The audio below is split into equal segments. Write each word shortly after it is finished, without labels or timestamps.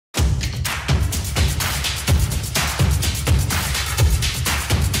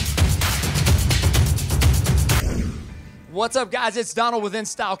What's up, guys? It's Donald with In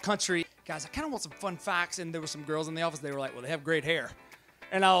Style Country. Guys, I kind of want some fun facts, and there were some girls in the office. They were like, well, they have great hair.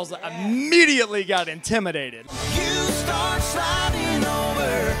 And I was like, immediately got intimidated. You start sliding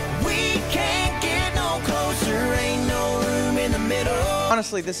over. We can't get no closer. Ain't no room in the middle.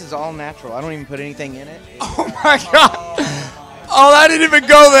 Honestly, this is all natural. I don't even put anything in it. Oh, my God. Oh, I didn't even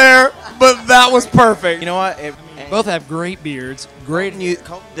go there, but that was perfect. You know what? Both have great beards. Great.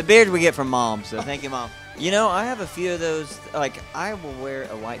 The beard we get from Mom, so thank you, Mom. You know, I have a few of those. Like, I will wear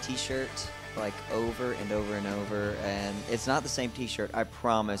a white T-shirt, like, over and over and over, and it's not the same T-shirt, I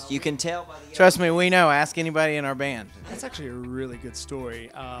promise. You can tell by the... Trust me, we know. Ask anybody in our band. That's actually a really good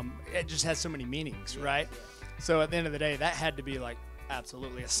story. It just has so many meanings, right? So at the end of the day, that had to be, like,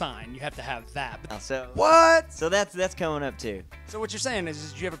 absolutely a sign. You have to have that. So, What? So that's coming up, too. So what you're saying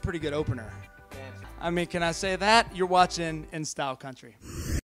is you have a pretty good opener. I mean, can I say that? You're watching In Style Country.